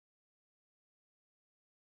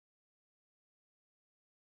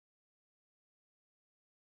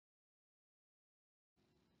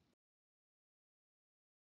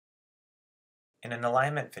In an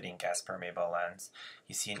alignment fitting gas permeable lens,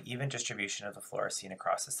 you see an even distribution of the fluorescein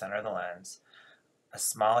across the center of the lens, a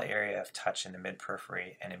small area of touch in the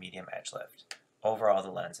mid-periphery, and a medium edge lift. Overall, the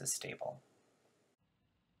lens is stable.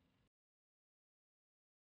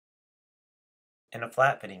 In a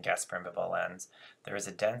flat-fitting gas permeable lens, there is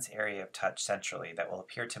a dense area of touch centrally that will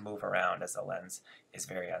appear to move around as the lens is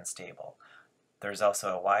very unstable. There is also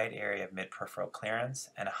a wide area of mid-peripheral clearance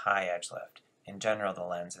and a high edge lift. In general, the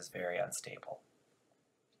lens is very unstable.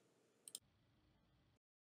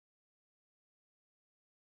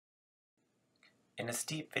 In a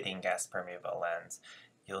steep-fitting gas permeable lens,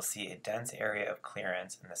 you'll see a dense area of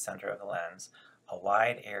clearance in the center of the lens, a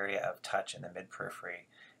wide area of touch in the mid-periphery,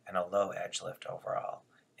 and a low edge lift overall.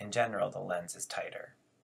 In general, the lens is tighter.